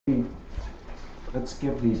Let's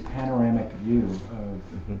give the panoramic view of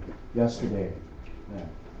yesterday.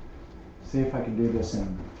 See if I can do this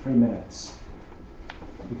in 3 minutes,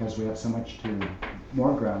 because we have so much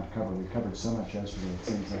more ground to cover. We covered so much yesterday. It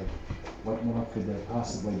seems like, what more could there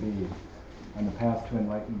possibly be on the path to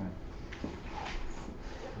enlightenment?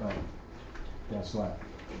 But guess what?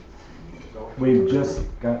 We've just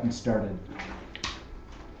gotten started.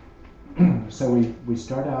 So we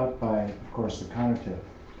start out by, of course, the cognitive.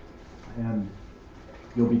 And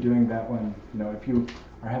you'll be doing that one, if you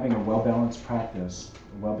are having a well-balanced practice,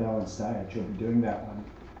 a well-balanced diet, you'll be doing that one,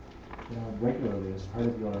 regularly as part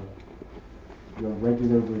of your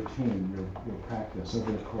regular routine, your practice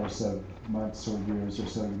over the course of months or years or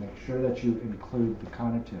so. You make sure that you include the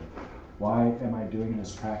cognitive. Why am I doing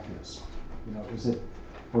this practice? Is it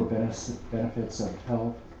for benefits of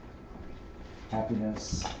health,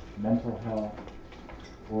 happiness, mental health,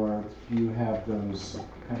 or do you have those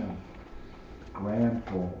kind of grand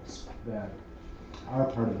goals that are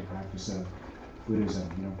part of the practice of Buddhism,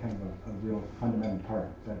 kind of a real fundamental part?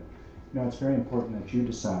 But it's very important that you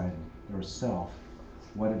decide yourself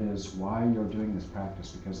what it is, why you're doing this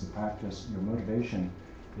practice, because the practice, your motivation,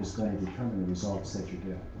 is going to determine the results that you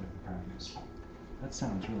get with the practice. That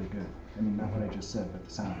sounds really good. I mean, not what I just said, but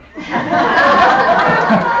the sound.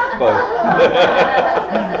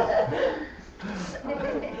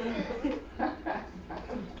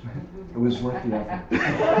 It was worth the effort.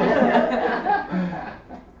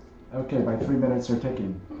 Okay, my 3 minutes are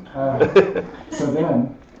ticking. So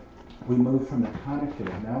then, we move from the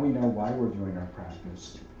cognitive. Now we know why we're doing our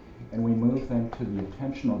practice. And we move then to the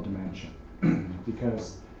attentional dimension.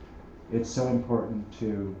 Because it's so important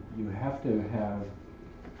you have to have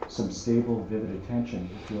some stable, vivid attention.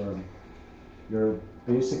 If you're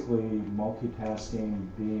basically multitasking,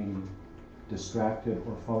 being distracted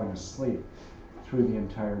or falling asleep through the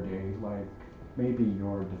entire day, like maybe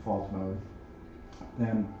your default mode,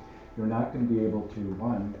 then you're not going to be able to,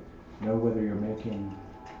 one, know whether you're making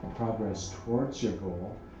progress towards your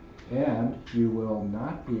goal, and you will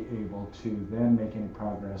not be able to then make any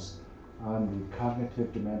progress on the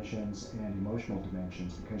cognitive dimensions and emotional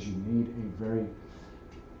dimensions, because you need a very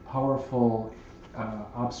powerful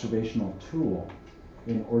observational tool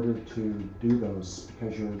in order to do those,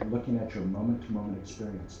 because you're looking at your moment-to-moment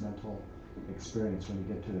experience, mental experience, when you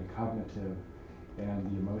get to the cognitive and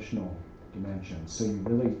the emotional dimensions. So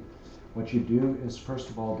what you do is, first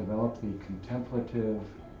of all, develop the contemplative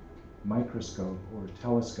microscope or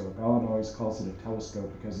telescope. Alan always calls it a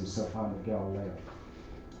telescope because he's so fond of Galileo.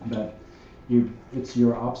 But it's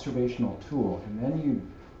your observational tool, and then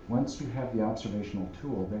once you have the observational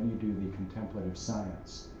tool, then you do the contemplative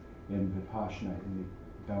science in Vipassana, in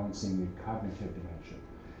balancing the cognitive dimension.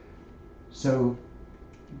 So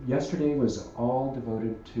yesterday was all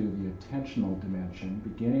devoted to the attentional dimension,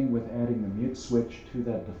 beginning with adding the mute switch to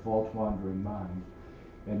that default wandering mind.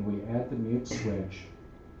 And we add the mute switch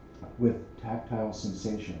with tactile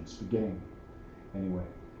sensations, beginning anyway.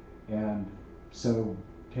 And so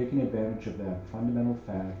taking advantage of that fundamental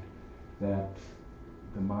fact that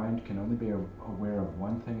the mind can only be aware of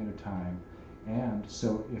one thing at a time, and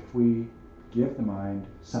so if we give the mind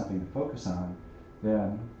something to focus on,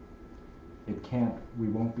 then we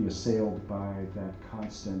won't be assailed by that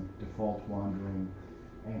constant default wandering,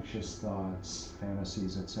 anxious thoughts,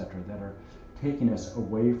 fantasies, etc., that are taking us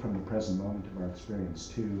away from the present moment of our experience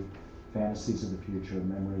to fantasies of the future,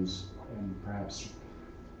 memories, and perhaps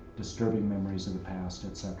disturbing memories of the past,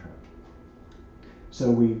 etc.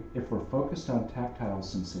 So if we're focused on tactile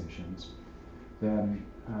sensations, then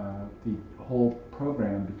the whole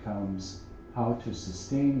program becomes how to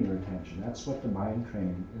sustain your attention. That's what the mind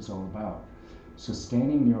training is all about.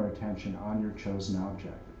 Sustaining your attention on your chosen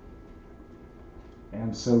object.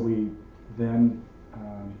 And so we then,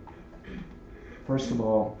 first of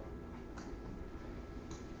all,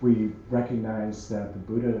 we recognize that the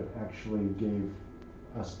Buddha actually gave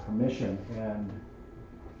us permission and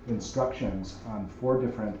instructions on 4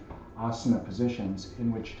 different asana positions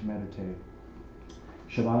in which to meditate.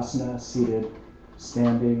 Shavasana, seated,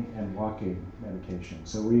 standing, and walking meditation.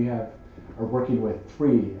 So we are working with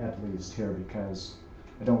 3 at least here, because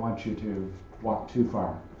I don't want you to walk too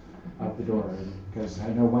far out the door, because I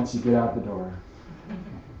know once you get out the door,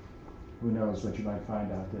 who knows what you might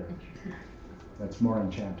find out there. That's more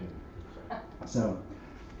enchanting. So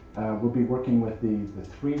we'll be working with the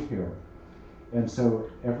 3 here. And so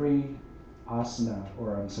every asana,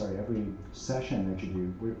 every session that you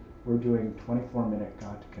do, we're doing 24-minute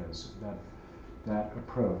gatikas, that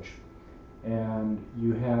approach. And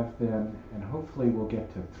you have then, and hopefully we'll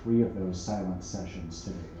get to 3 of those silent sessions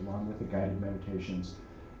today, along with the guided meditations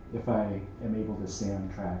if I am able to stay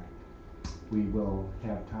on track, we will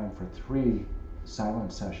have time for 3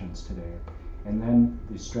 silent sessions today. And then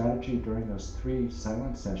the strategy during those 3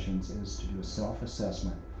 silent sessions is to do a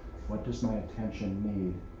self-assessment. What does my attention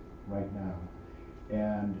need right now?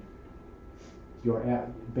 And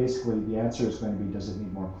basically the answer is going to be, does it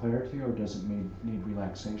need more clarity or does it need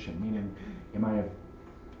relaxation? Meaning,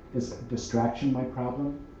 is distraction my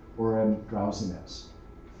problem or drowsiness?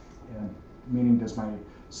 And meaning, does my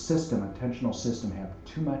attentional system have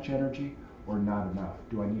too much energy or not enough?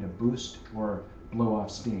 Do I need a boost or blow off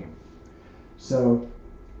steam? So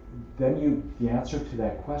then the answer to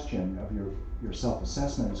that question of your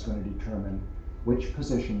self-assessment is going to determine which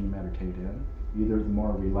position you meditate in, either the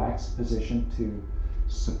more relaxed position to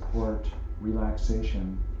support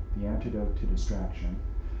relaxation, the antidote to distraction,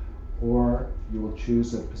 or you will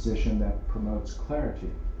choose a position that promotes clarity,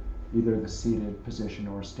 either the seated position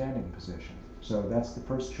or standing position. So that's the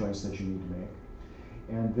first choice that you need to make.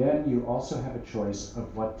 And then you also have a choice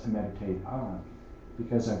of what to meditate on,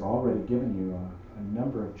 because I've already given you a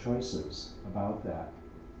number of choices about that.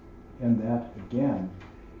 And that, again,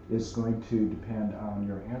 is going to depend on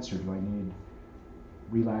your answer. Do I need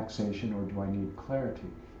relaxation or do I need clarity,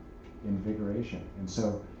 invigoration? And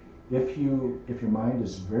so if your mind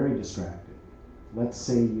is very distracted, let's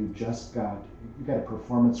say you got a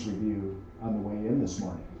performance review on the way in this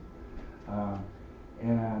morning,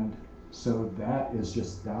 and so that is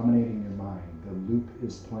just dominating your mind. The loop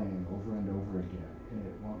is playing over and over again, and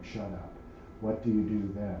it won't shut up. What do you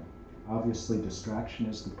do then? Obviously, distraction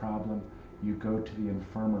is the problem. You go to the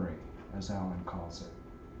infirmary, as Alan calls it,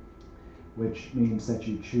 which means that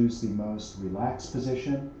you choose the most relaxed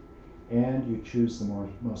position and you choose the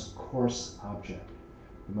most coarse object,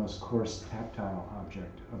 the most coarse tactile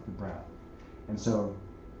object of the breath. And so,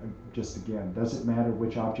 just again, does it matter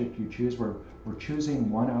which object you choose? We're choosing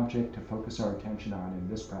one object to focus our attention on in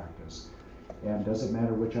this practice. And does it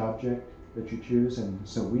matter which object that you choose? And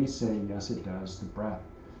so we say, yes, it does. The breath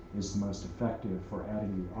is the most effective for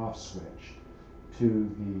adding the off switch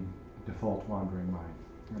to the default wandering mind.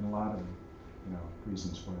 And a lot of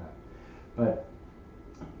reasons for that. But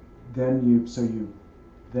then you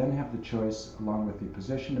then have the choice, along with the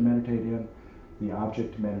position to meditate in, the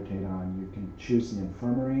object to meditate on. You can choose the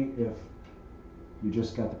infirmary if you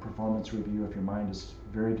just got the performance review, if your mind is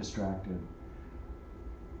very distracted.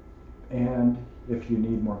 And if you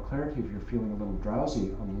need more clarity, if you're feeling a little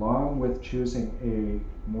drowsy, along with choosing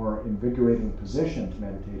a more invigorating position to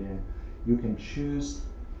meditate in, you can choose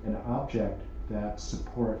an object that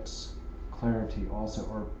supports clarity also,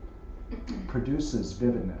 or produces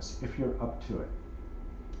vividness, if you're up to it.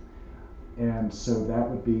 And so that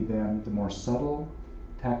would be then the more subtle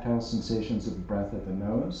tactile sensations of the breath at the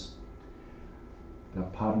nose, the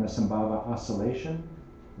Padmasambhava oscillation.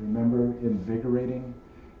 Remember, invigorating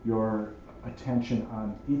your attention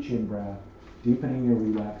on each in-breath, deepening your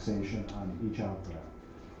relaxation on each out-breath.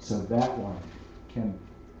 So that one can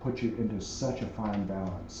put you into such a fine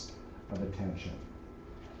balance of attention,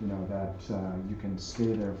 that you can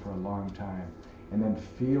stay there for a long time, and then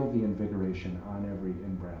feel the invigoration on every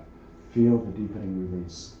in-breath, feel the deepening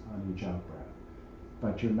release on each out-breath.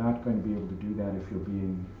 But you're not going to be able to do that if you're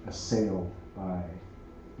being assailed by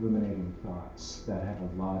ruminating thoughts that have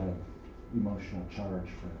a lot of emotional charge,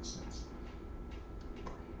 for instance.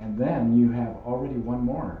 And then you have already one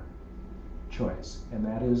more choice, and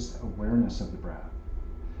that is awareness of the breath.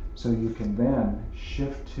 So you can then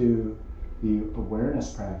shift to the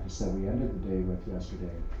awareness practice that we ended the day with yesterday,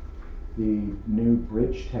 the new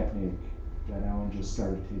bridge technique that Alan just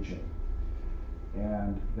started teaching.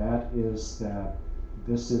 And that is that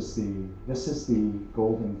this is the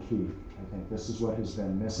golden key. I think this is what has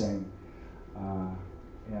been missing,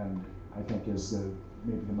 and I think is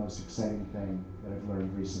maybe the most exciting thing that I've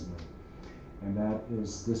learned recently. And that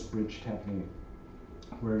is this bridge technique,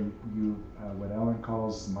 where you what Alan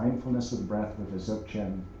calls mindfulness of the breath with a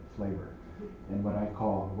Dzogchen flavor, and what I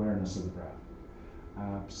call awareness of the breath.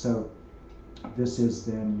 So this is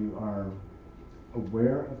then you are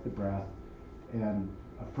aware of the breath, and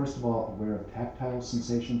first of all aware of tactile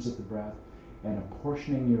sensations of the breath, and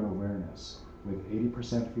apportioning your awareness with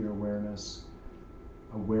 80% of your awareness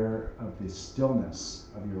aware of the stillness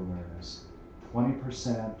of your awareness,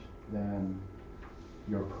 20% then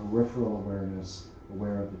your peripheral awareness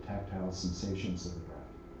aware of the tactile sensations of the breath.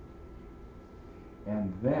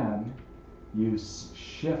 And then you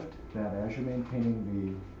shift that as you're maintaining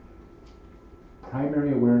the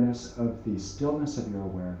primary awareness of the stillness of your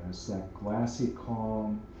awareness, that glassy,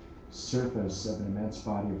 calm surface of an immense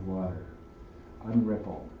body of water,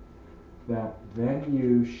 unrippled. that then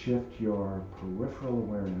you shift your peripheral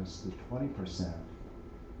awareness, the 20%,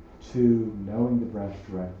 to knowing the breath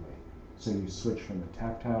directly. So you switch from the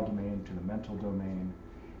tactile domain to the mental domain,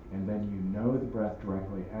 and then you know the breath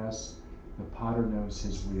directly as the potter knows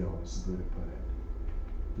his wheel, as the Buddha put it.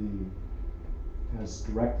 As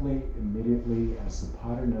directly, immediately as the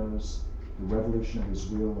potter knows the revolution of his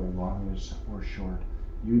wheel, or long or short,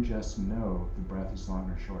 you just know the breath is long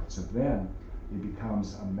or short. So then it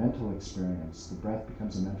becomes a mental experience. The breath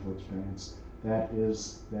becomes a mental experience. That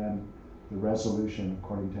is then the resolution,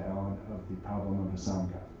 according to Ellen, of the problem of the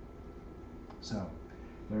Sangha. So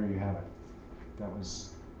there you have it. That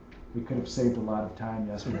was, we could have saved a lot of time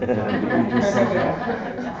yesterday. We just said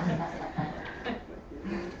that.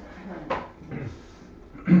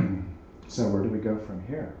 So where do we go from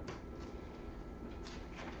here?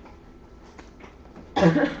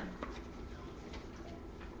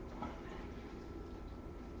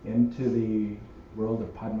 Into the world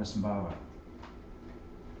of Padmasambhava.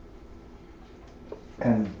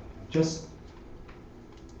 And just,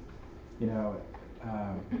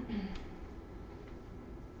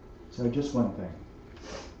 so just one thing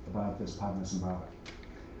about this Padmasambhava.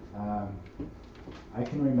 I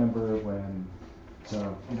can remember when,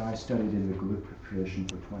 I studied in the Gelugpa tradition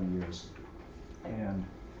for 20 years, and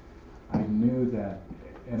I knew that,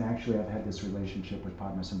 and actually I've had this relationship with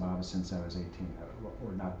Padmasambhava since I was 18,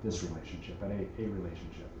 or not this relationship, but a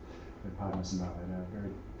relationship with Padmasambhava, and a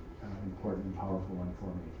very important and powerful one for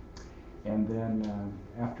me. And then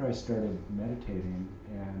after I started meditating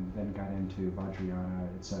and then got into Vajrayana,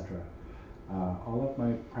 etc., all of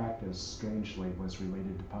my practice, strangely, was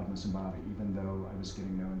related to Padmasambhava, even though I was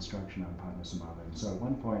getting no instruction on Padmasambhava. And so at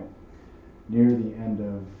one point, near the end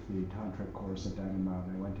of the Tantric course at Diamond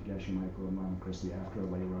Mountain, I went to Geshe Michael and Mama Christie after a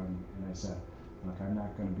lay run, and I said, look, I'm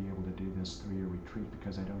not going to be able to do this 3-year retreat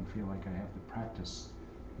because I don't feel like I have the practice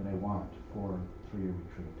that I want for 3-year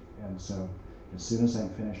retreat. And so as soon as I'm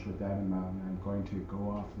finished with Diamond Mountain, I'm going to go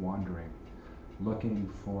off wandering, looking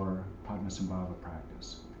for Padmasambhava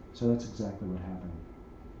practice. So that's exactly what happened.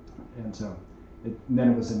 And so then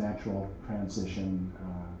it was a natural transition,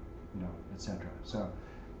 etc. So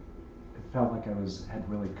it felt like I had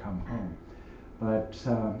really come home. But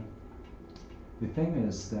the thing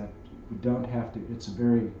is that we don't have to, it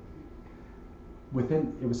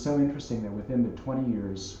was so interesting that within the 20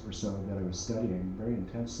 years or so that I was studying very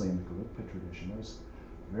intensely in the Gelugpa tradition, there was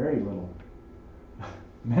very little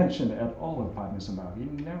mention at all of Padmasambhava.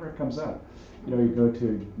 It never comes up. You go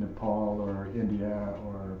to Nepal or India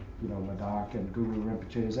or Ladakh, and Guru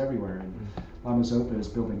Rinpoche is everywhere, and Lama Zopa is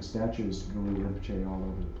building statues to Guru Rinpoche all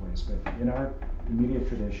over the place. But in our immediate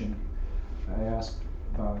tradition, I asked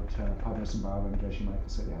about Padmasambhava, and Geshe Michael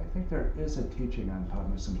said, yeah, I think there is a teaching on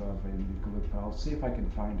Padmasambhava in the Gelugpa. I'll see if I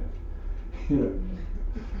can find it.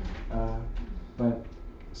 But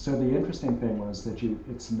so the interesting thing was that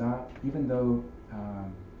it's not, even though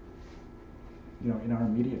in our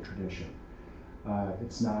immediate tradition,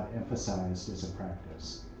 it's not emphasized as a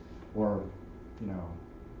practice, or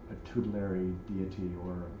a tutelary deity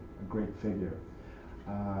or a great figure.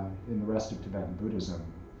 In the rest of Tibetan Buddhism,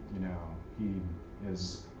 he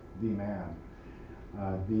is the man,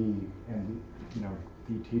 the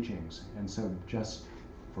teachings. And so, just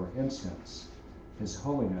for instance, His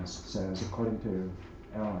Holiness says, according to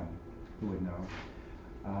Ellen, who would know,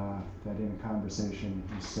 that in a conversation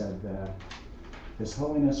he said that His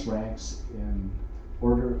Holiness ranks in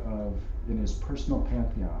his personal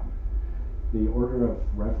pantheon, the order of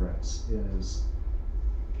reverence is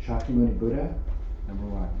Shakyamuni Buddha, number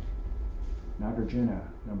 1, Nagarjuna,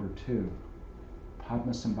 number 2,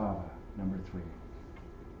 Padmasambhava, number 3,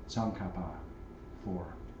 Tsongkhapa,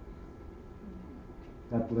 4.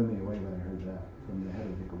 That blew me away when I heard that from the head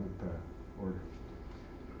of the Gelugpa order.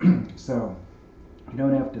 So you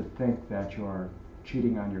don't have to think that you're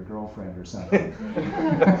cheating on your girlfriend or something.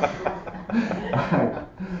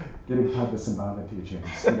 Getting Padmasambhava teachings.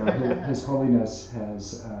 His Holiness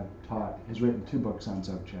has written 2 books on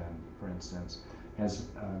Dzogchen, for instance, has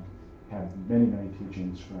had many, many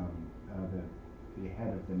teachings from the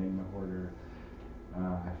head of the Nyingma order,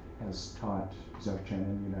 has taught Dzogchen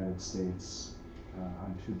in the United States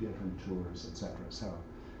on 2 different tours, etc. So,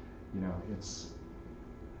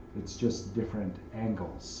 it's just different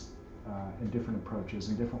angles and different approaches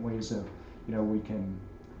and different ways of, we can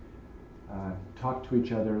talk to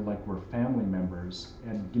each other like we're family members.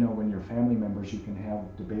 And, when you're family members, you can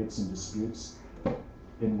have debates and disputes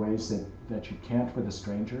in ways that you can't with a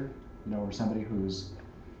stranger, or somebody who's,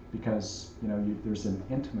 because, there's an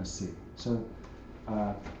intimacy. So,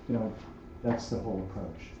 that's the whole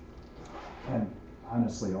approach. And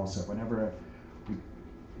honestly also, whenever we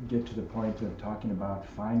get to the point of talking about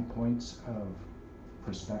fine points of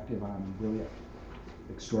perspective on really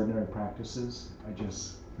extraordinary practices, I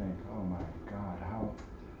just think, oh my God,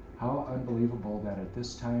 how unbelievable that at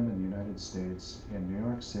this time in the United States, in New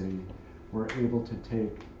York City, we're able to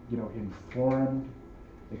take, informed,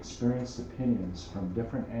 experienced opinions from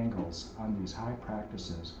different angles on these high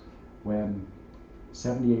practices when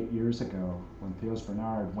 78 years ago, when Theos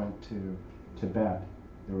Bernard went to Tibet,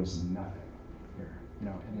 there was nothing here,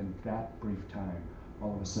 and in that brief time,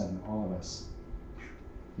 all of a sudden, all of us,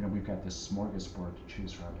 we've got this smorgasbord to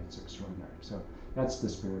choose from. It's extraordinary. So that's the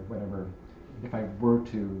spirit. Whatever, if I were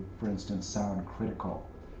to, for instance, sound critical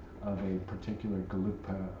of a particular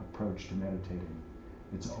Gelugpa approach to meditating,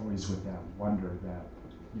 it's always with that wonder that,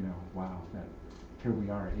 wow, that here we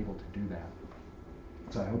are able to do that.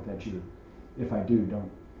 So I hope that you, if I do,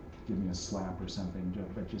 don't give me a slap or something,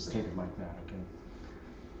 but just take it like that, okay?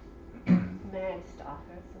 May I just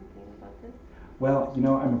offer something about this? Well,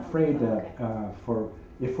 I'm afraid that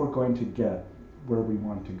if we're going to get where we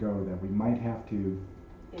want to go, that we might have to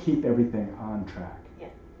keep everything on track. Yeah.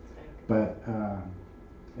 But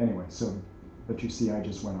anyway, but you see, I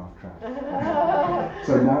just went off track.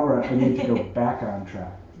 So now I need to go back on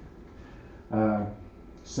track.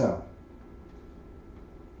 So,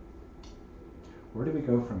 where do we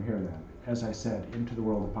go from here then? As I said, into the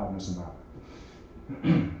world of Padmasambhava.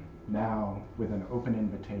 Now, with an open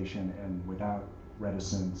invitation and without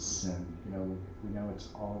reticence, and we know it's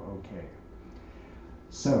all okay.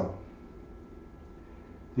 So,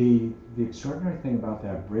 the extraordinary thing about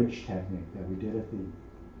that bridge technique that we did at the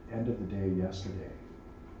end of the day yesterday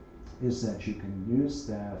is that you can use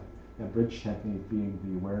that bridge technique, being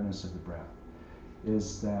the awareness of the breath,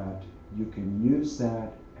 is that you can use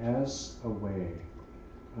that as a way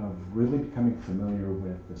of really becoming familiar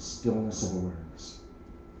with the stillness of awareness.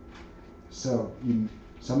 So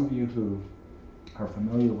some of you who are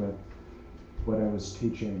familiar with what I was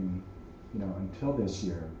teaching, until this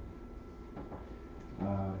year,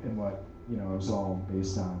 and what, it was all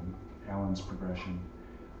based on Alan's progression.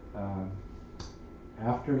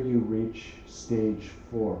 After you reach stage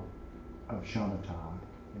 4 of Shamatha,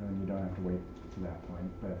 and you don't have to wait to that point,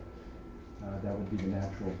 but that would be the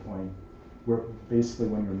natural point, where basically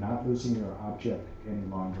when you're not losing your object any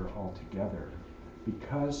longer altogether,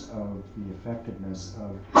 because of the effectiveness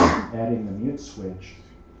of adding the mute switch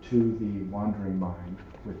to the wandering mind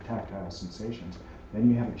with tactile sensations, then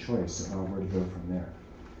you have a choice about where to go from there.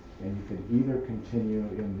 And you could either continue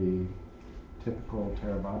in the typical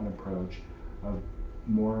Theravada approach of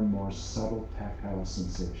more and more subtle tactile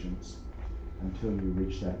sensations until you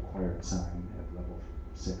reach that acquired sign at level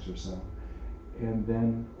 6 or so. And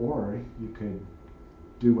then, or you could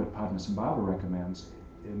do what Padmasambhava recommends,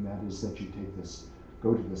 and that is that you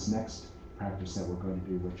go to this next practice that we're going to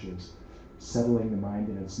do, which is settling the mind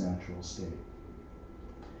in its natural state.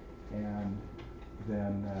 And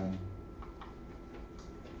then,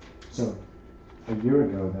 so a year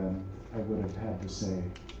ago then, I would have had to say,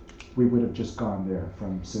 we would have just gone there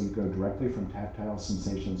so you go directly from tactile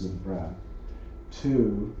sensations of the breath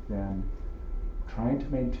to then trying to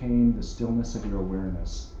maintain the stillness of your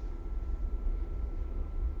awareness,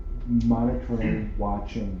 monitoring,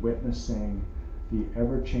 watching, witnessing the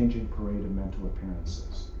ever-changing parade of mental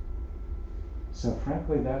appearances. So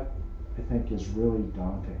frankly, that I think is really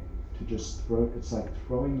daunting, to just it's like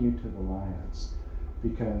throwing you to the lions,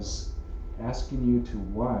 because asking you to,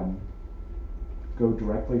 one, go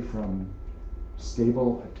directly from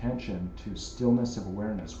stable attention to stillness of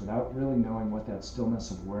awareness without really knowing what that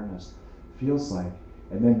stillness of awareness feels like,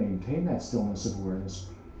 and then maintain that stillness of awareness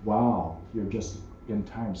while you're just in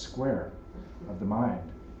Times Square of the mind.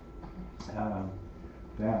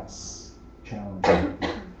 That's challenging.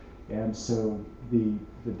 And so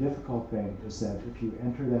the difficult thing is that if you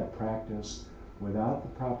enter that practice without the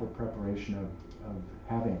proper preparation of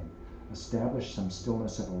having established some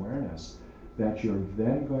stillness of awareness, that you're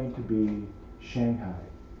then going to be shanghaied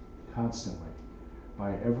constantly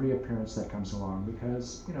by every appearance that comes along,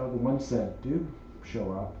 because the ones that do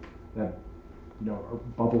show up, that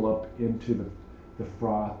bubble up into the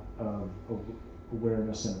froth of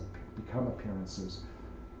awareness and become appearances,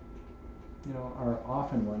 are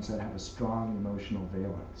often ones that have a strong emotional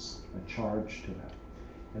valence, a charge to them.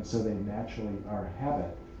 And so they naturally, our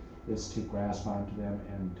habit is to grasp onto them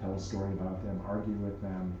and tell a story about them, argue with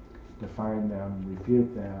them, define them,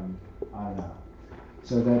 refute them, on and on.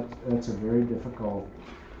 So that's a very difficult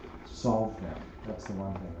solve them. That's the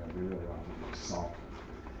one thing that we really want to do, solve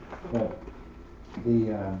them. But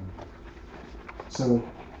so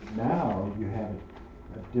now you have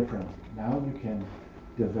a different, now you can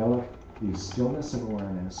develop the stillness of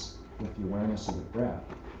awareness with the awareness of the breath,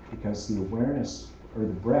 because the awareness, or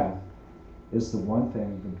the breath, is the one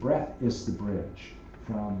thing, the breath is the bridge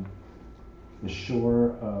from the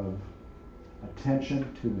shore of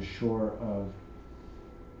attention to the shore of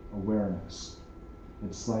awareness.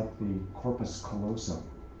 It's like the corpus callosum,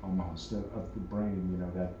 almost, of the brain, you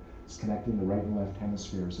know, that's connecting the right and left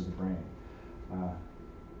hemispheres of the brain.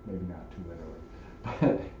 Maybe not too literally,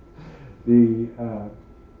 but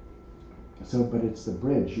but it's the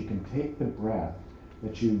bridge. You can take the breath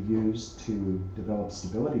that you use to develop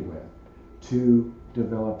stability with, to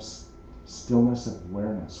develop stillness of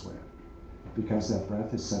awareness with, because that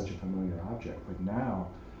breath is such a familiar object. But now,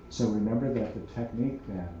 so remember that the technique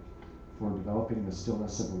then for developing the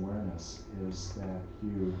stillness of awareness is that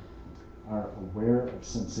you are aware of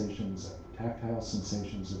sensations, tactile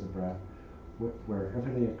sensations of the breath, wherever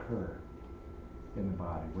they occur in the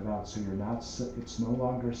body, without, so you're not, it's no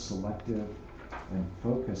longer selective and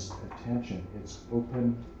focused attention, it's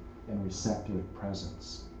open and receptive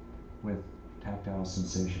presence with tactile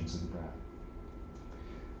sensations of the breath.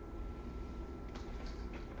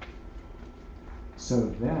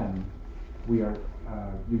 So then we are,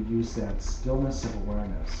 you use that stillness of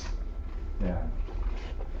awareness then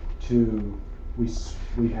to, we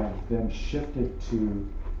have then shifted to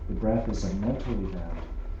the breath as a mental event,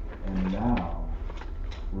 and now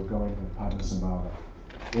we're going with Padmasambhava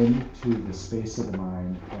into the space of the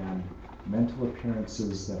mind and mental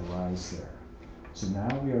appearances that arise there. So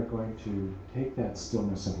now we are going to take that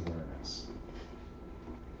stillness of awareness,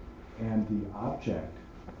 and the object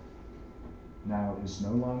now is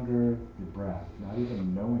no longer the breath, not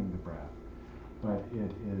even knowing the breath, but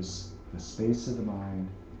it is the space of the mind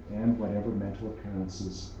and whatever mental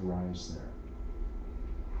appearances arise there.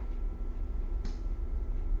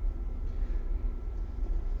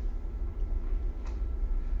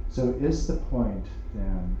 So is the point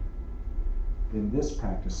then in this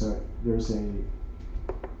practice, so there's a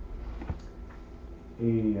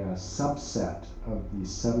subset of the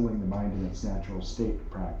settling the mind in its natural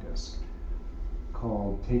state practice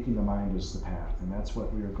called taking the mind as the path, and that's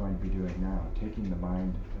what we are going to be doing now, taking the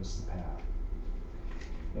mind as the path.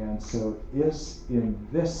 And so is in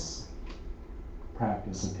this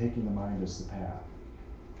practice of taking the mind as the path,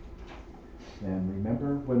 and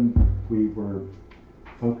remember when we were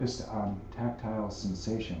focused on tactile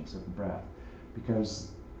sensations of the breath,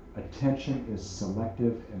 because attention is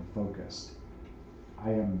selective and focused.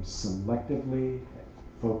 I am selectively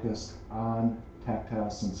focused on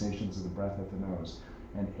tactile sensations of the breath at the nose,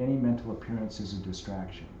 and any mental appearance is a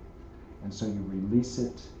distraction. And so you release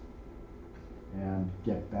it and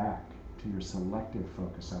get back to your selective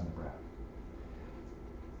focus on the breath.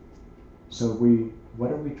 So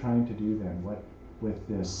what are we trying to do then? What with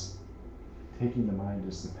this taking the mind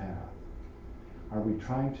as the path? Are we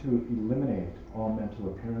trying to eliminate all mental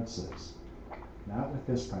appearances? Not with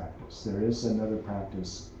this practice. There is another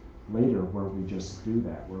practice later where we just do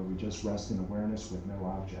that, where we just rest in awareness with no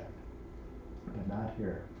object. But not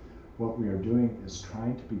here. What we are doing is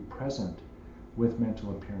trying to be present with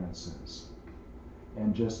mental appearances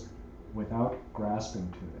and just without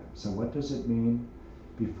grasping to them. So what does it mean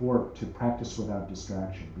before to practice without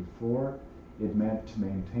distraction? Before, it meant to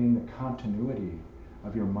maintain the continuity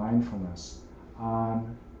of your mindfulness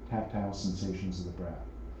on tactile sensations of the breath.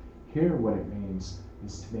 Here what it means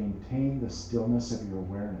is to maintain the stillness of your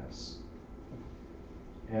awareness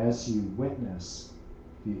as you witness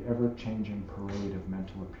the ever-changing parade of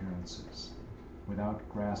mental appearances without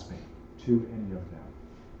grasping to any of them.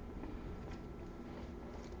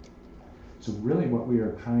 So really what we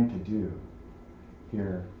are trying to do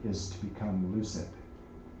here is to become lucid.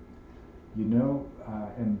 You know,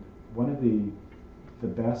 and one of the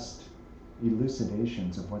best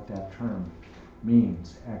elucidations of what that term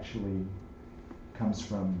means actually comes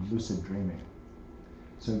from lucid dreaming.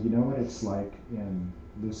 So you know what it's like in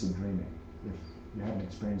lucid dreaming. If you haven't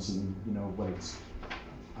experienced it, you know what it's,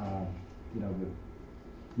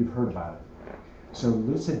 you've heard about it. So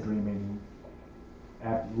lucid dreaming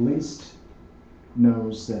at least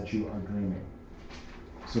knows that you are dreaming.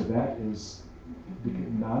 So that is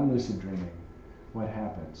non-lucid dreaming. What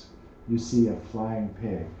happens? You see a flying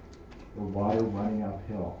pig or water running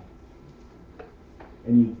uphill,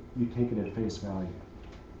 and you take it at face value.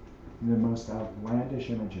 And the most outlandish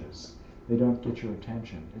images, they don't get your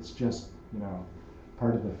attention. It's just,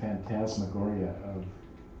 part of the phantasmagoria of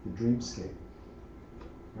the dreamscape,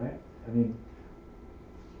 right? I mean,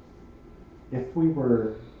 if we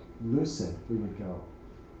were lucid, we would go,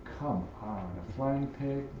 come on, a flying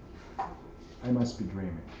pig? I must be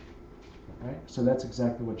dreaming, right? So that's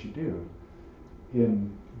exactly what you do.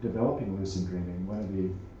 In developing lucid dreaming, one of the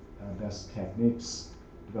best techniques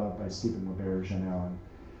developed by Stephen LeBear and Allen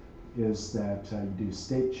is that you do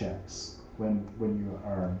state checks when you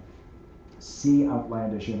are see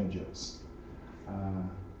outlandish images.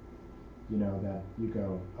 You know, that you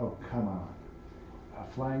go, oh, come on, a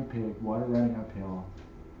flying pig, water running uphill.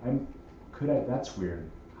 That's weird.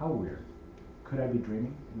 How weird? Could I be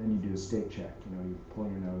dreaming? And then you do a state check. You know, you pull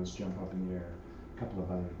your nose, jump up in the air, a couple of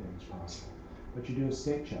other things possible. But you do a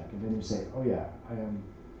state check, and then you say, oh yeah,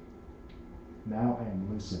 now I am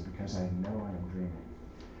lucid because I know I am dreaming.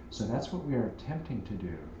 So that's what we are attempting to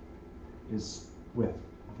do, is with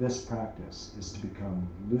this practice, is to become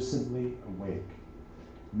lucidly awake,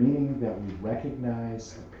 meaning that we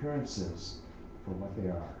recognize appearances for what they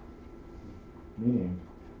are, meaning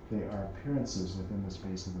they are appearances within the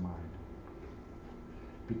space of the mind.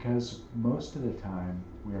 Because most of the time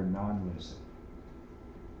we are non-lucid.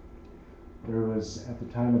 There was, at the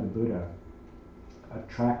time of the Buddha, a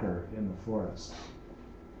tracker in the forest,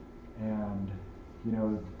 and you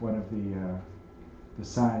know, one of the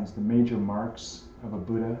signs, the major marks of a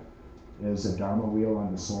Buddha is a Dharma wheel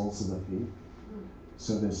on the soles of the feet.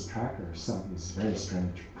 So this tracker saw these very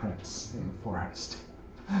strange prints in the forest.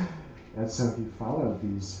 And so he followed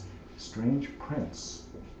these strange prints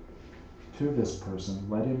to this person,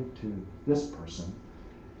 led him to this person,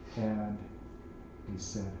 and he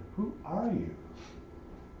said, who are you?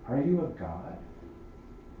 Are you a god?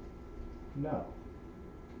 No.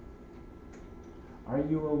 Are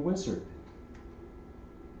you a wizard?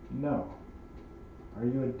 No. Are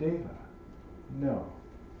you a deva? No.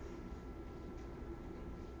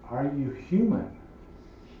 Are you human?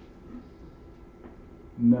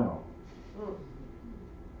 No.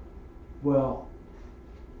 Well,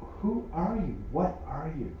 who are you? What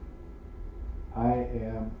are you? I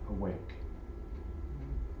am awake.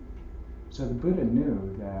 So the Buddha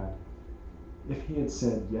knew that if he had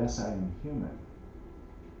said, yes, I am human,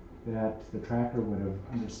 that the tracker would have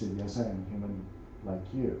understood, yes, I am human like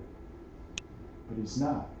you. But he's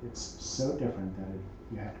not. It's so different that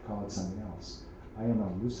you have to call it something else. I am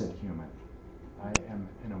a lucid human. I am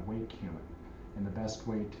an awake human. And the best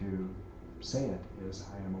way to say it is,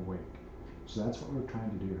 I am awake. So that's what we're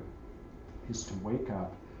trying to do, is to wake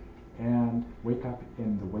up, and wake up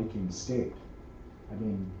in the waking state. I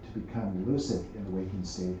mean, to become lucid in the waking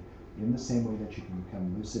state in the same way that you can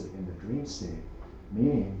become lucid in the dream state.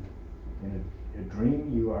 Meaning, in a dream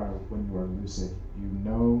when you are lucid, you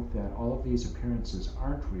know that all of these appearances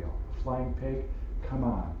aren't real. A flying pig, come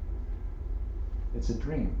on. It's a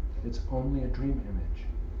dream. It's only a dream image.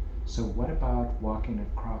 So what about walking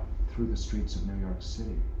across through the streets of New York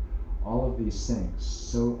City? All of these things,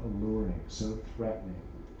 so alluring, so threatening,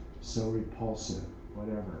 so repulsive,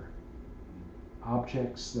 whatever.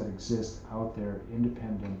 Objects that exist out there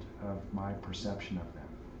independent of my perception of them,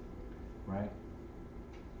 right?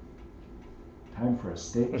 Time for a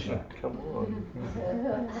state check. Come on.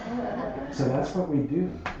 So that's what we do,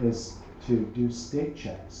 is to do state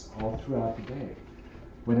checks all throughout the day.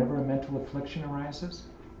 Whenever a mental affliction arises,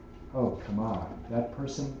 oh, come on, that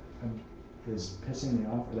person is pissing me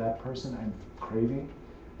off, or that person I'm craving,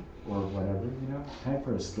 or whatever, you know, time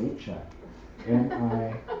for a state check. And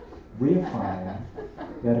I reify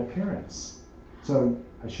that appearance. So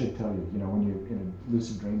I should tell you, you know, when you're in a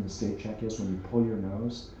lucid dream, the state check is when you pull your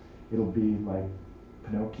nose, it'll be like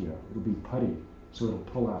Pinocchio. It'll be putty, so it'll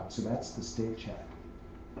pull out. So that's the state check.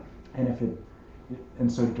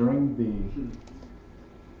 And so during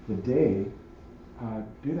the day,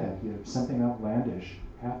 do that. If something outlandish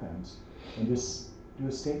happens, and just do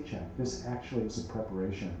a state check. This actually is a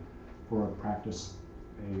preparation for a practice,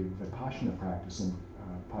 a Vipassana practice in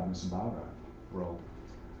Padmasambhava world,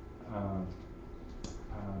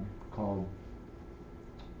 called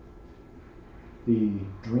the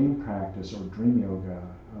dream practice or dream yoga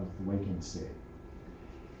of the waking state.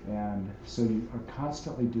 And so you are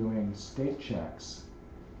constantly doing state checks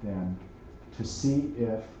then to see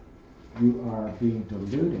if you are being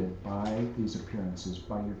deluded by these appearances,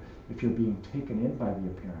 if you're being taken in by the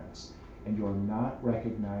appearance and you're not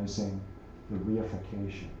recognizing the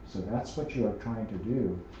reification. So that's what you are trying to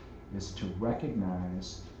do, is to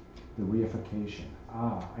recognize the reification.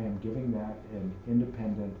 I am giving that an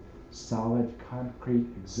independent, solid, concrete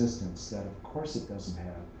existence that of course it doesn't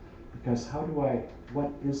have. Because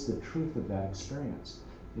what is the truth of that experience?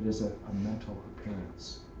 It is a mental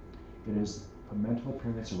appearance. It is a mental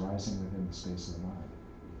appearance arising within the space of the mind.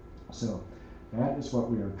 So that is what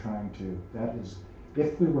we are trying to, that is,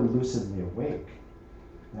 if we were lucidly awake,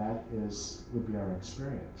 would be our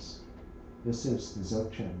experience. This is the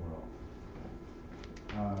Dzogchen world.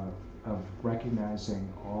 of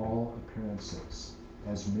recognizing all appearances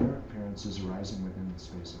as mere appearances arising within the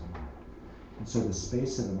space of the mind. And so the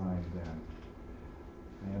space of the mind then,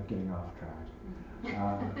 I am getting off track,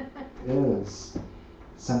 is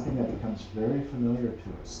something that becomes very familiar to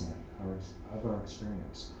us then, of our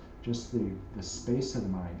experience. Just the space of the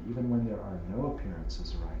mind, even when there are no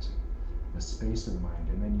appearances arising, the space of the mind,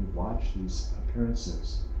 and then you watch these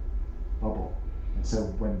appearances bubble. And so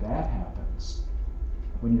when that happens,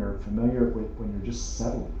 when you're familiar with, when you're just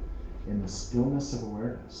settled in the stillness of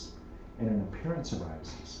awareness, and an appearance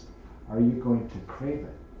arises, are you going to crave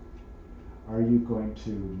it? Are you going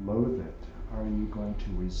to loathe it? Are you going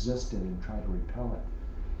to resist it and try to repel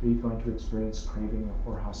it? Are you going to experience craving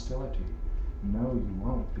or hostility? No, you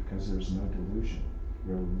won't, because there's no delusion.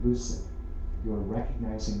 You're lucid. You're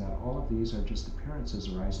recognizing that all of these are just appearances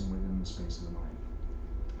arising within the space of the mind.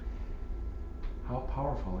 How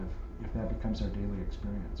powerful if that becomes our daily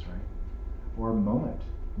experience, right? Or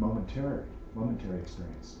momentary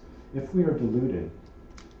experience. If we are deluded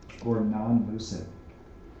or non-lucid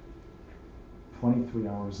 23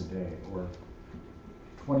 hours a day, or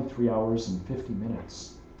 23 hours and 50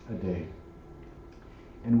 minutes a day,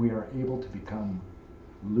 and we are able to become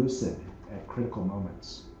lucid at critical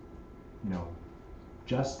moments,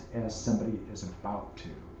 just as somebody is about to,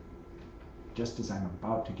 just as I'm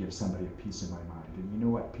about to give somebody a piece of my mind. And you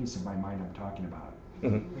know what piece of my mind I'm talking about?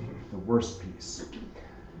 The worst piece.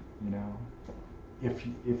 If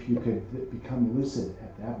you could become lucid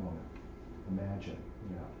at that moment, imagine,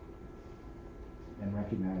 and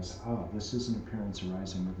recognize, oh, this is an appearance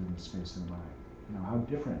arising within the space of the mind. How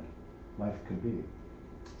different life could be.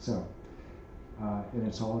 So, and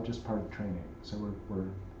it's all just part of training. So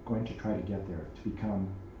we're going to try to get there,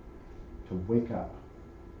 to wake up.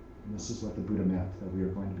 And this is what the Buddha meant, that we are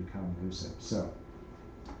going to become lucid. So,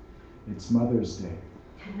 it's Mother's Day.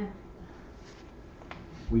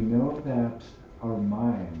 We know that our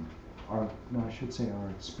mind, our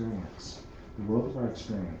experience, the world of our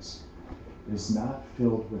experience, is not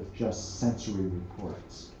filled with just sensory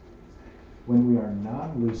reports. When we are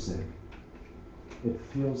non-lucid, it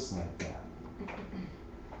feels like that.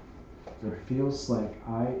 It feels like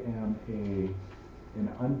I am an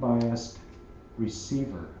unbiased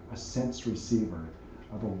receiver, a sense receiver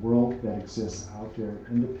of a world that exists out there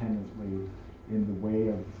independently in the way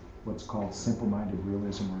of what's called simple-minded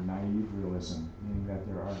realism or naive realism, meaning that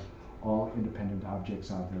there are all independent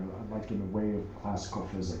objects out there, like in the way of classical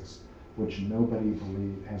physics, which nobody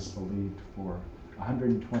has believed for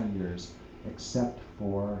 120 years, except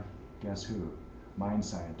for, guess who? Mind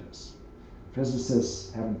scientists.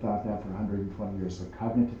 Physicists haven't thought that for 120 years, but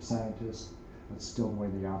cognitive scientists, that's still the way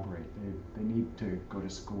they operate. They need to go to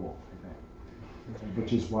school, I think,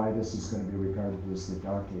 which is why this is going to be regarded as the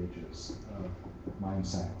dark ages of mind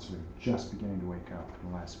science. We're just beginning to wake up in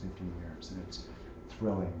the last 15 years, and it's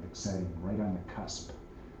thrilling, exciting, right on the cusp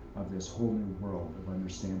of this whole new world of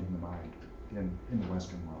understanding the mind in the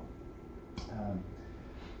Western world.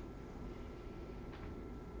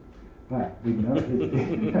 But we know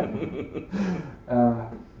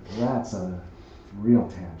that's a real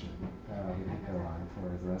tangent we could go on for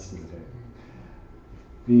the rest of the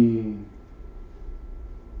day.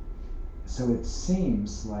 So it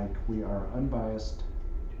seems like we are unbiased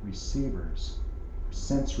receivers,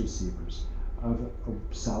 sense receivers, of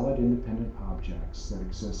solid independent objects that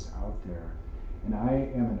exist out there, and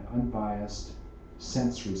I am an unbiased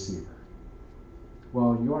sense receiver.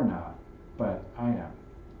 Well, you're not, but I am.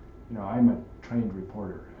 I'm a trained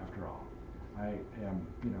reporter, after all. I am,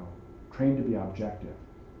 trained to be objective.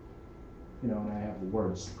 And I have the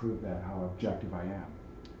words to prove that, how objective I am.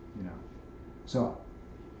 So,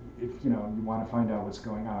 if you want to find out what's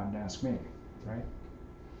going on, ask me, right?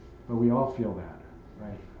 But we all feel that,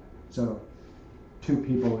 right? So, two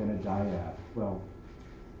people in a dyad, well,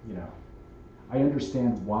 I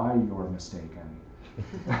understand why you're mistaken.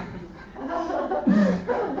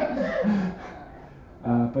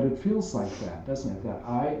 But it feels like that, doesn't it? That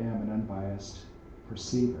I am an unbiased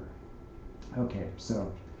perceiver. Okay,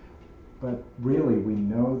 so, but really we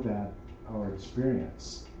know that our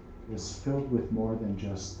experience is filled with more than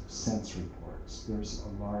just sense reports. There's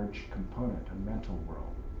a large component, a mental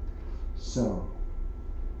world. So,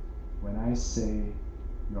 when I say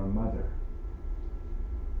your mother,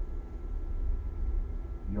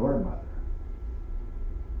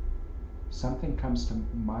 something comes to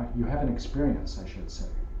mind. You have an experience, I should say,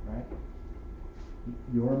 right?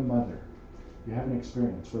 Your mother. You have an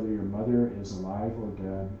experience, whether your mother is alive or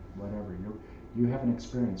dead, whatever. You have an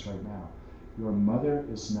experience right now. Your mother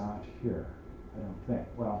is not here. I don't think.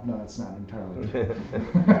 Well, no, that's not entirely true.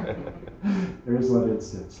 There is one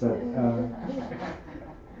instance, but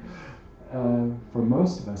for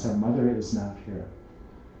most of us, our mother is not here.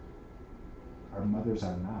 Our mothers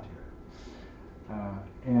are not here.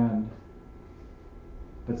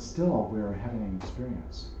 But still, we're having an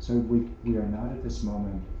experience. So we are not at this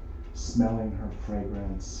moment smelling her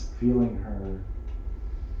fragrance, feeling her,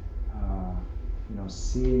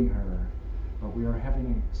 seeing her, but we are having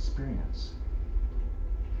an experience.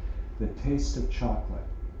 The taste of chocolate.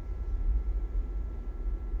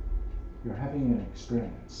 You're having an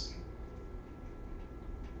experience.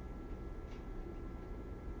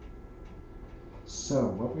 So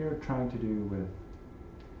what we are trying to do with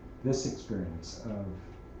this experience of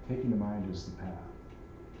taking the mind as the path,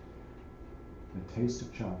 the taste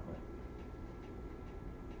of chocolate.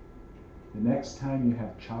 The next time you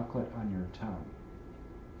have chocolate on your tongue,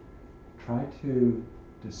 try to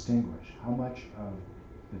distinguish how much of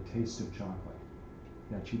the taste of chocolate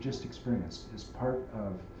that you just experienced is part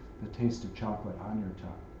of the taste of chocolate on your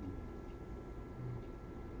tongue.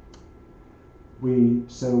 We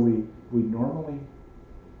normally,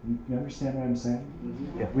 you understand what I'm saying?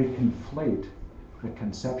 Mm-hmm. Yeah. We conflate the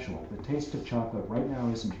conceptual. The taste of chocolate right now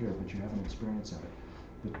isn't here, but you have an experience of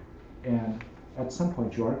it. And at some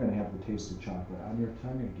point you are going to have the taste of chocolate on your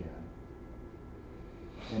tongue again.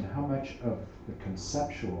 And how much of the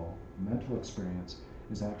conceptual mental experience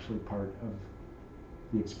is actually part of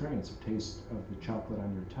the experience of taste of the chocolate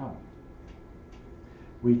on your tongue.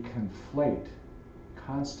 We conflate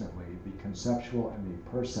constantly the conceptual and the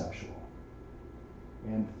perceptual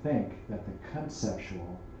and think that the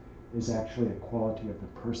conceptual is actually a quality of the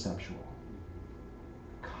perceptual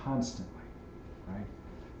constantly, right?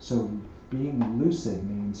 So being lucid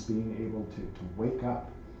means being able to wake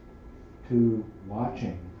up to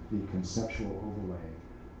watching the conceptual overlay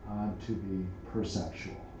onto the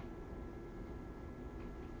perceptual.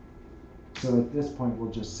 So at this point,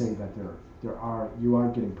 we'll just say that you are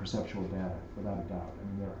getting perceptual data without a doubt. I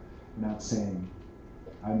mean,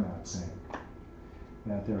 I'm not saying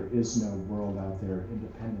that there is no world out there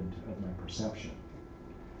independent of my perception.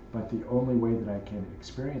 But the only way that I can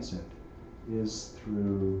experience it is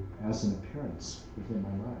as an appearance within my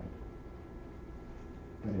mind.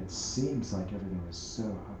 But it seems like everything is so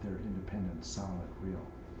out there independent, solid, real.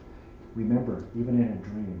 Remember, even in a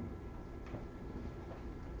dream,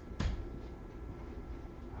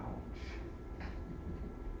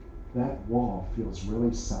 that wall feels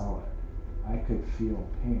really solid. I could feel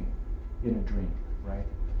pain in a dream, right?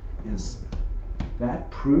 Is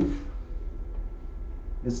that proof?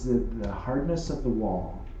 Is the hardness of the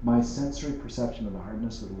wall, my sensory perception of the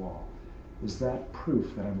hardness of the wall, is that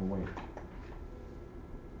proof that I'm awake?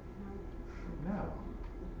 No.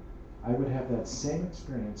 I would have that same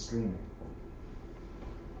experience dreaming.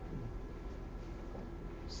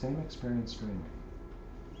 Same experience dreaming.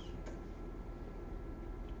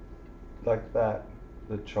 Like that,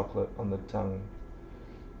 the chocolate on the tongue,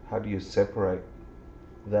 how do you separate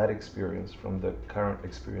that experience from the current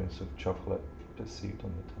experience of chocolate perceived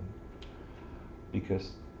on the tongue?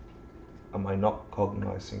 Because am I not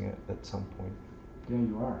cognizing it at some point? Yeah,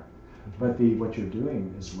 you are. Mm-hmm. But what you're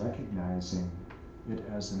doing is recognizing it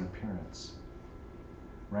as an appearance,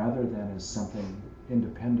 rather than as something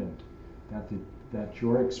independent, that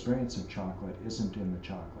your experience of chocolate isn't in the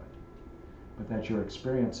chocolate, but that your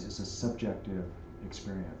experience is a subjective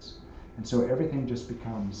experience. And so everything just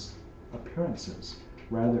becomes appearances.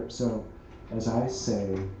 So as I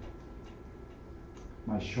say,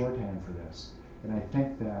 my shorthand for this, and I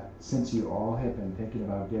think that since you all have been thinking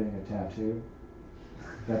about getting a tattoo,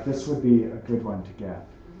 that this would be a good one to get.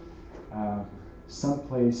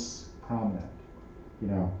 Someplace prominent,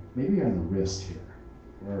 maybe on the wrist here,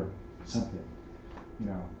 or something,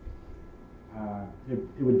 it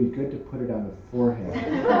would be good to put it on the forehead,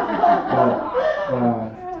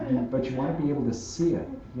 but you want to be able to see it,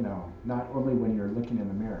 not only when you're looking in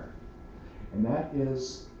the mirror. And that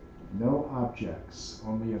is no objects,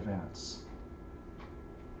 only events.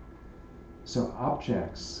 So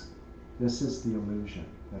objects, this is the illusion,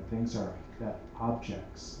 that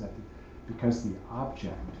objects, because the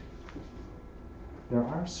object, there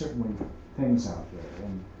are certainly things out there,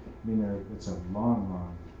 and I mean, it's a long,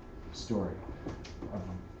 long story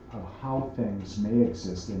of how things may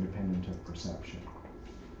exist independent of perception,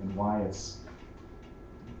 and why it's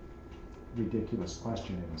a ridiculous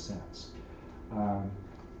question in a sense.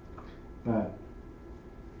 But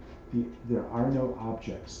there are no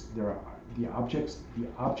objects. The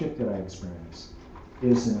object that I experience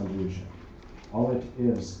is an illusion. All it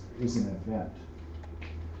is an event,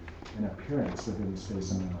 an appearance within the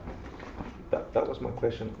space of my mind. That was my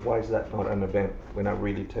question. Why is that not an event when I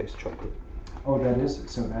really taste chocolate? Oh, that is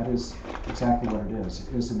exactly what it is.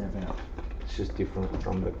 It is an event. It's just different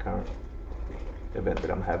from the current event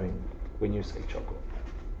that I'm having when you say chocolate.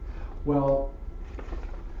 Well,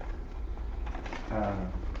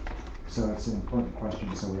 so it's an important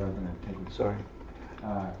question, so we are going to take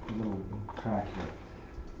a little track here.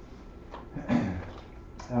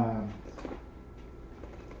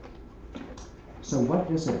 So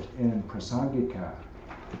what is it in Prasangika?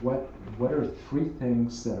 What are three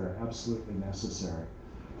things that are absolutely necessary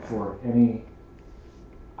for any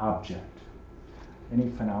object, any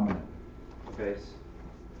phenomenon? Base.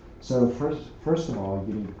 So first of all,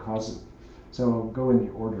 you need causes. So I'll go in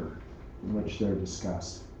the order in which they're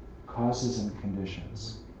discussed. Causes and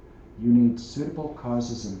conditions. You need suitable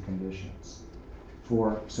causes and conditions.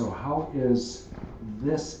 So how is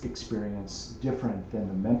this experience different than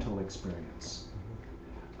the mental experience?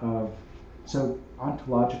 So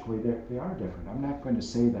ontologically, they are different. I'm not going to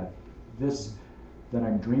say that that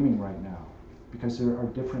I'm dreaming right now, because there are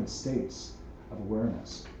different states of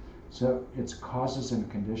awareness. So it's causes and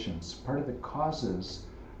conditions. Part of the causes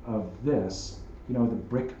of this, the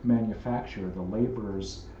brick manufacturer, the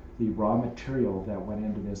laborers, the raw material that went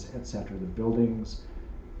into this, etc., the buildings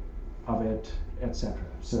of it, etc.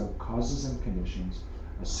 So causes and conditions,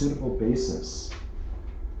 a suitable basis.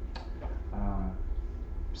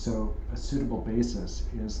 So a suitable basis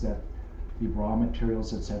is that the raw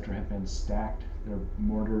materials, etc., have been stacked, they're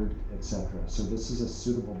mortared, etc. So this is a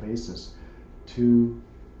suitable basis to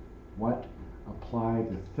what? Apply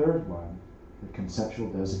the third one, the conceptual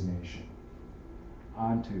designation,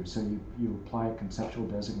 onto. So you apply a conceptual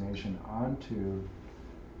designation onto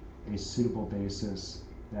a suitable basis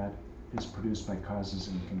that is produced by causes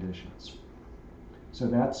and conditions. So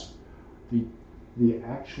that's the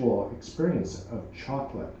actual experience of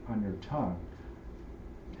chocolate on your tongue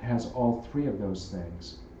has all three of those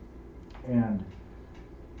things, and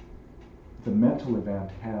the mental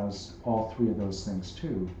event has all three of those things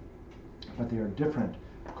too, but they are different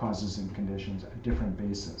causes and conditions, a different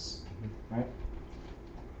basis, right?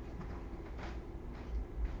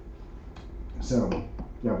 So,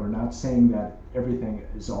 yeah, we're not saying that everything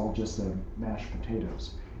is all just the mashed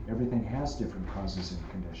potatoes. Everything has different causes and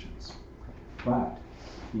conditions. But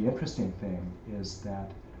the interesting thing is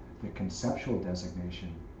that the conceptual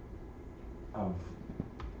designation of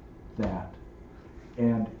that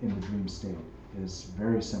and in the dream state is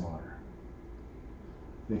very similar.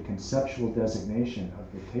 The conceptual designation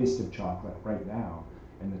of the taste of chocolate right now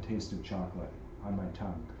and the taste of chocolate on my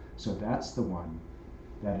tongue. So that's the one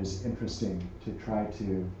that is interesting to try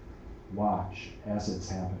to watch as it's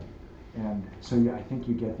happening. And so I think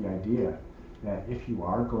you get the idea that if you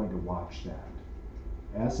are going to watch that,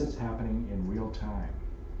 as it's happening in real time,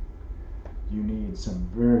 you need some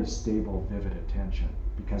very stable, vivid attention,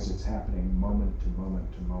 because it's happening moment to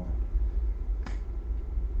moment to moment.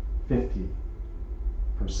 50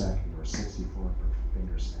 per second or 64 per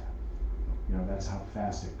finger snap. That's how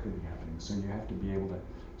fast it could be happening. So you have to be able to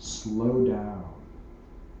slow down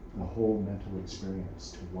the whole mental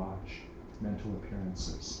experience to watch mental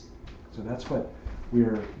appearances. So that's what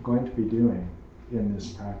we're going to be doing in this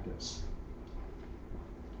practice.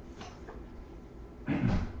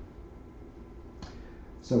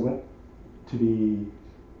 So to be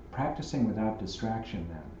practicing without distraction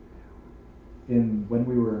then, when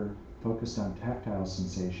we were focused on tactile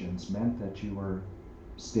sensations, meant that you were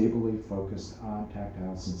stably focused on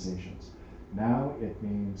tactile sensations. Now it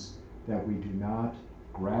means that we do not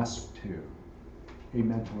grasp to a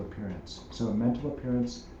mental appearance. So a mental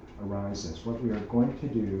appearance arises. What we are going to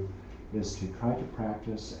do is to try to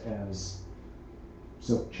practice as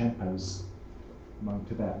Dzogchenpas, Hmong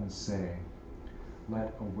Tibetans, say,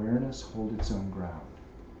 let awareness hold its own ground.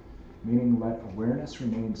 Meaning let awareness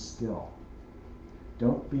remain still.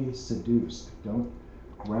 Don't be seduced. Don't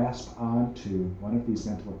grasp onto one of these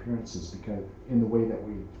mental appearances, because in the way that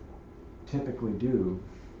we typically do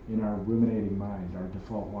in our ruminating mind, our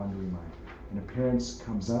default wandering mind. An appearance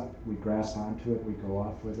comes up, we grasp onto it, we go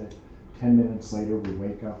off with it. 10 minutes later we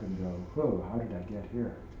wake up and go, whoa, how did I get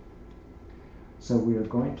here? So we are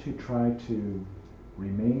going to try to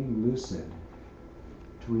remain lucid,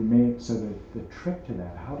 so the trick to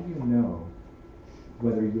that, how do you know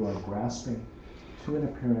whether you are grasping to an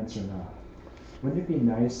appearance or not? Wouldn't it be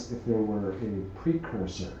nice if there were a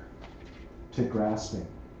precursor to grasping?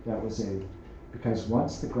 Because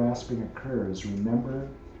once the grasping occurs, remember,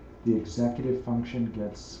 the executive function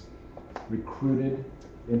gets recruited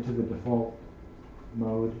into the default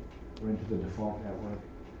mode or into the default network.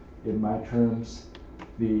 In my terms,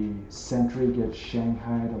 the sentry gets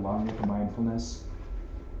shanghaied along with the mindfulness.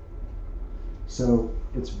 So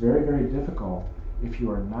it's very, very difficult if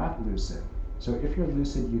you are not lucid. So if you're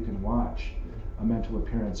lucid, you can watch a mental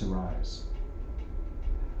appearance arise.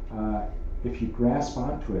 If you grasp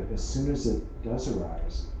onto it, as soon as it does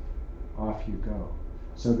arise, off you go.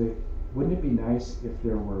 So wouldn't it be nice if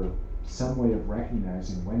there were some way of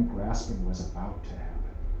recognizing when grasping was about to happen?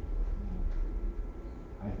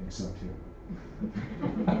 I think so too.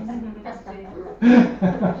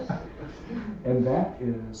 And that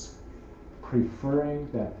is preferring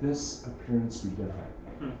that this appearance be different.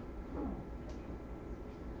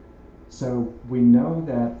 So we know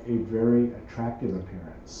that a very attractive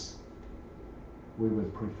appearance we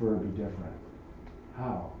would prefer be different.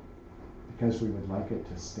 How? Because we would like it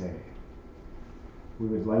to stay. We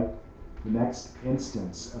would like the next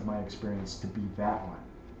instance of my experience to be that one.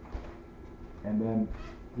 And then,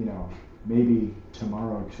 maybe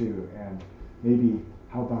tomorrow too, and maybe,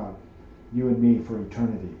 how about you and me for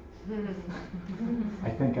eternity? I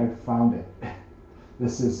think I've found it.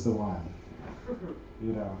 This is the one.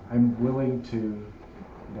 I'm willing to,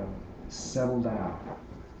 settle down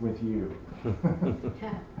with you.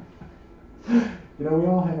 We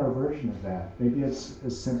all have our version of that. Maybe it's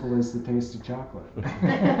as simple as the taste of chocolate.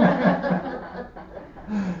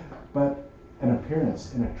 But an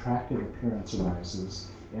attractive appearance arises,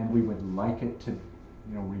 and we would like it to,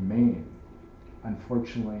 remain.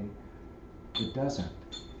 Unfortunately, it doesn't.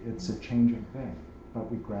 It's a changing thing, but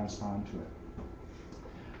we grasp onto it.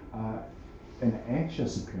 An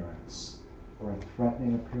anxious appearance, or a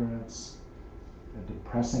threatening appearance, a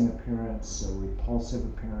depressing appearance, a repulsive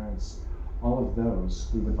appearance, all of those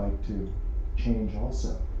we would like to change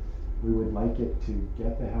also. We would like it to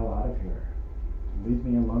get the hell out of here, leave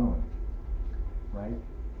me alone, right?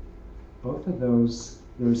 Both of those,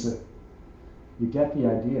 you get the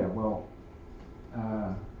idea. Well,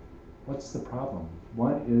 what's the problem?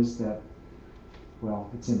 One is that,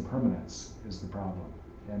 it's impermanence is the problem.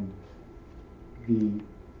 And the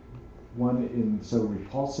one in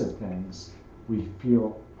repulsive things we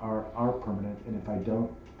feel are permanent, and if I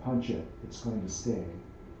don't punch it, it's going to stay.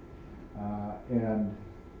 And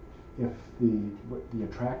if the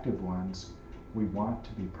attractive ones, we want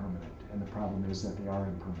to be permanent, and the problem is that they are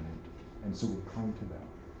impermanent, and so we cling to them.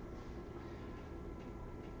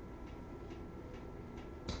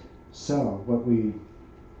 So what we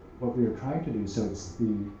are trying to do, so it's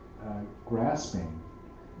the grasping,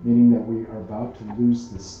 meaning that we are about to lose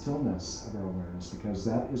the stillness of our awareness, because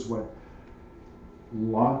that is what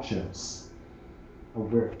launches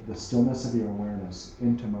the stillness of your awareness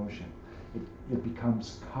into motion. It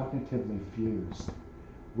becomes cognitively fused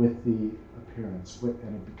with the appearance,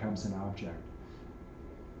 and it becomes an object.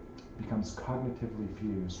 It becomes cognitively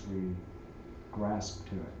fused. We grasp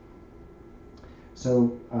to it.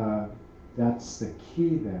 So that's the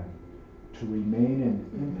key then, to remain an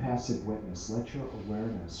impassive witness. Let your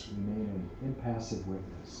awareness remain an impassive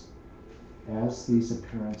witness as these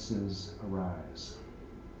appearances arise,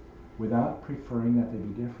 without preferring that they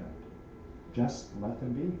be different. Just let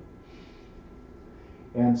them be.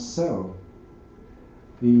 And so,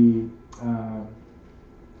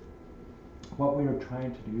 what we are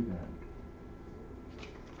trying to do then,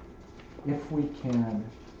 if we can,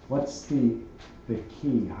 what's the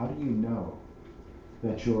key? How do you know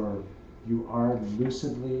that you are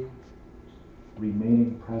lucidly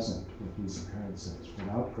remaining present with these appearances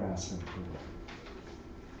without grasping for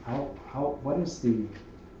them? What is the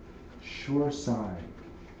sure sign?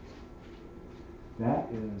 That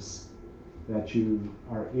is that you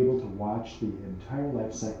are able to watch the entire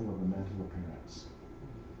life cycle of a mental appearance.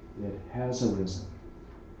 It has arisen.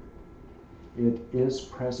 It is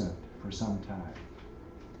present for some time.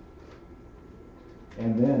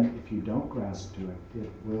 And then, if you don't grasp to it, it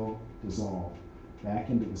will dissolve back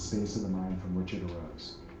into the space of the mind from which it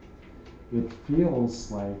arose. It feels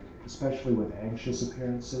like, especially with anxious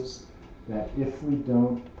appearances, that if we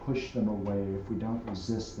don't push them away, if we don't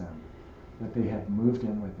resist them, that they have moved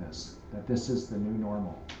in with us, that this is the new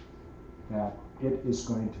normal, that it is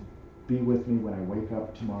going to be with me when I wake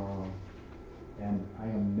up tomorrow, and I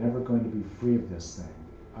am never going to be free of this thing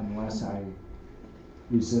unless I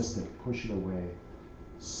resist it, push it away,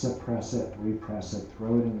 suppress it, repress it,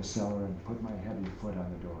 throw it in the cellar, and put my heavy foot on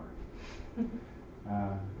the door.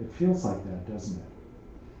 It feels like that, doesn't it?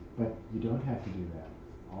 But you don't have to do that.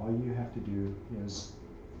 All you have to do is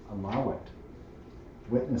allow it,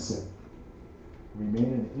 witness it, remain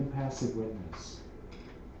an impassive witness,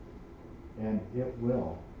 and it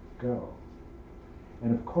will go.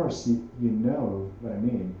 And of course, you know what I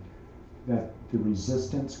mean, that the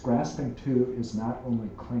resistance, grasping to is not only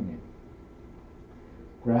clinging.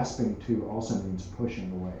 Grasping to also means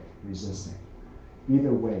pushing away, resisting.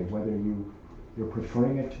 Either way, whether you're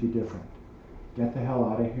preferring it to be different, get the hell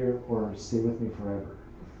out of here or stay with me forever.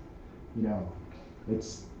 You know,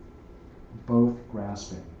 it's both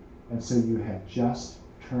grasping. And so you have just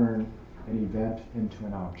turned an event into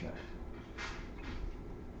an object.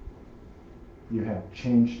 You have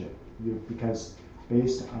changed it because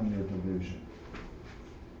based on your delusion.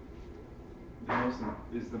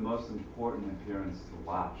 Is the most important appearance to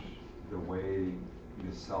watch the way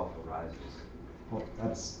yourself arises? Well,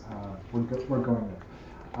 that's we're going there.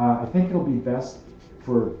 I think it'll be best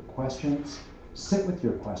for questions. Sit with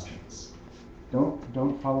your questions.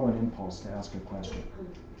 Don't follow an impulse to ask a question,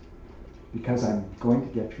 because I'm going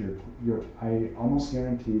to get to your. I almost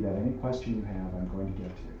guarantee that any question you have, I'm going to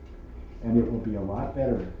get to, and it will be a lot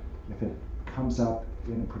better if it comes up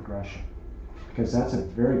in a progression, because that's a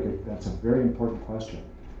very important question,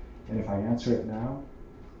 and if I answer it now,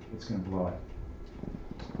 it's going to blow it.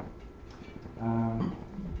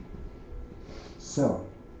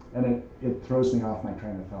 And it throws me off my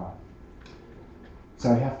train of thought.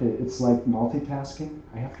 So I have to, it's like multitasking.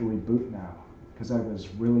 I have to reboot now because I was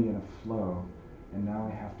really in a flow, and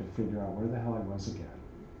now I have to figure out where the hell I was again.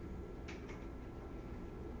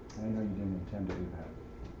 I know you didn't intend to do that.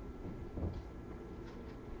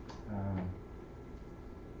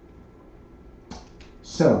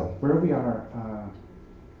 So where we are,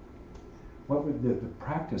 what would the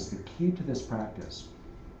practice, the key to this practice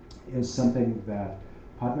is something that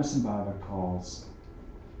Padmasambhava calls,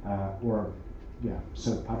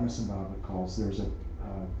 so Padmasambhava calls, there's a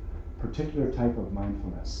particular type of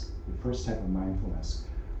mindfulness, the first type of mindfulness,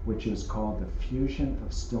 which is called the fusion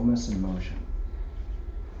of stillness and motion.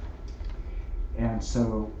 And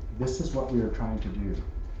so this is what we are trying to do,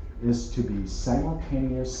 is to be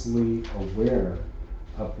simultaneously aware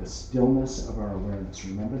of the stillness of our awareness.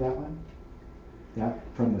 Remember that one? That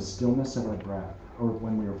from the stillness of our breath, or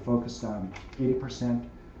when we were focused on 80%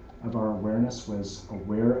 of our awareness was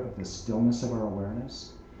aware of the stillness of our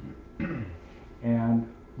awareness. And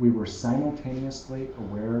we were simultaneously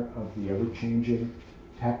aware of the ever-changing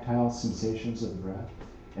tactile sensations of the breath,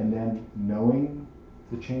 and then knowing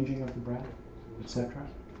the changing of the breath, etc.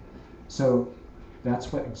 So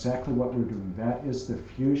that's exactly what we're doing. That is the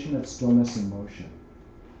fusion of stillness and motion.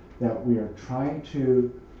 That we are trying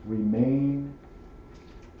to remain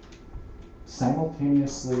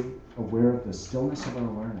simultaneously aware of the stillness of our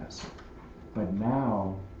awareness, but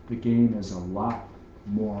now the game is a lot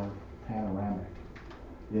more panoramic,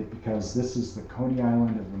 because this is the Coney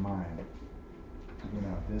Island of the mind. You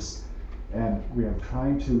know this, and we are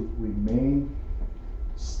trying to remain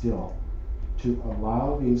still, to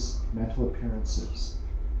allow these mental appearances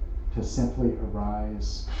to simply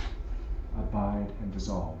arise, abide, and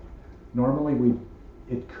dissolve. Normally,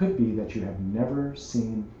 it could be that you have never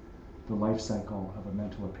seen the life cycle of a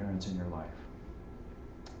mental appearance in your life.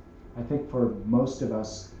 I think for most of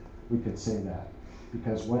us, we could say that,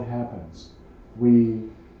 because what happens? We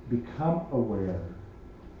become aware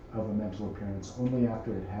of a mental appearance only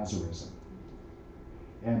after it has arisen.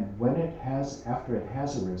 And after it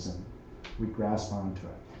has arisen, we grasp onto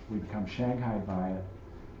it. We become shanghaied by it,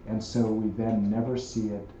 and so we then never see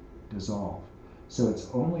it dissolve. So it's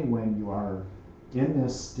only when you are in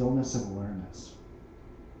this stillness of awareness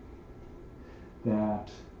that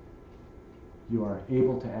you are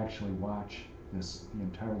able to actually watch the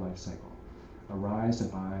entire life cycle. Arise,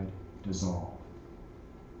 abide, dissolve.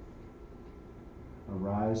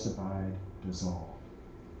 Arise, abide, dissolve.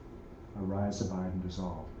 Arise, abide, and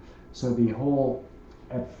dissolve. So the whole,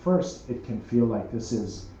 at first it can feel like this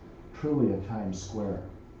is truly a Times Square.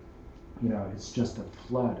 You know, it's just a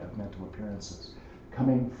flood of mental appearances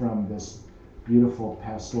coming from this beautiful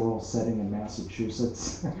pastoral setting in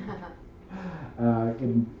Massachusetts.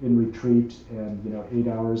 In retreat, and 8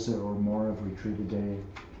 hours or more of retreat a day,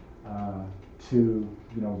 to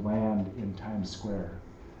land in Times Square.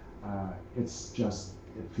 It's just,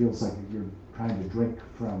 it feels like you're trying to drink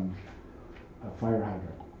from a fire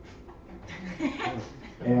hydrant.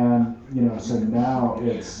 And so now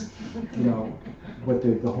it's what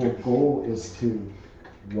the whole goal is to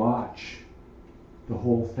watch the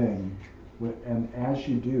whole thing, and as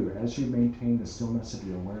you maintain the stillness of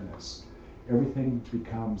your awareness, everything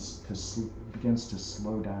begins to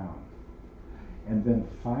slow down. And then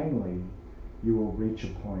finally, you will reach a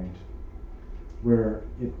point where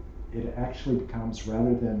it actually becomes,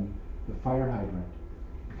 rather than the fire hydrant,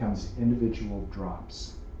 becomes individual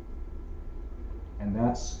drops. And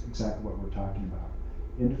that's exactly what we're talking about.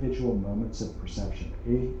 individual moments of perception.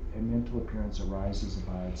 A mental appearance arises,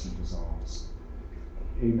 abides, and dissolves.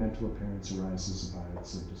 A mental appearance arises,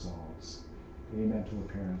 abides, and dissolves. A mental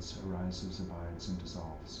appearance arises, abides, and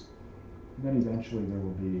dissolves. And then eventually there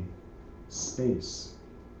will be space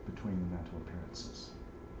between the mental appearances.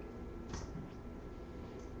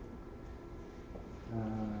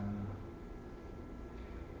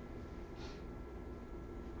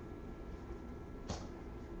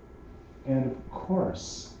 And of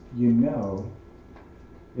course, you know,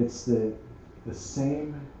 it's the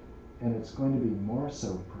same, and it's going to be more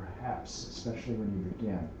so perhaps, especially when you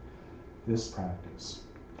begin this practice,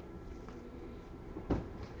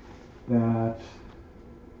 that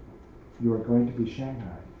you are going to be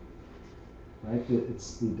Shanghai, right?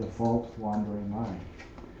 It's the default wandering mind.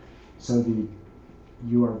 So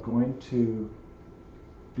you are going to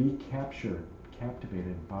be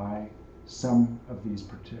captivated by some of these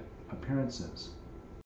appearances.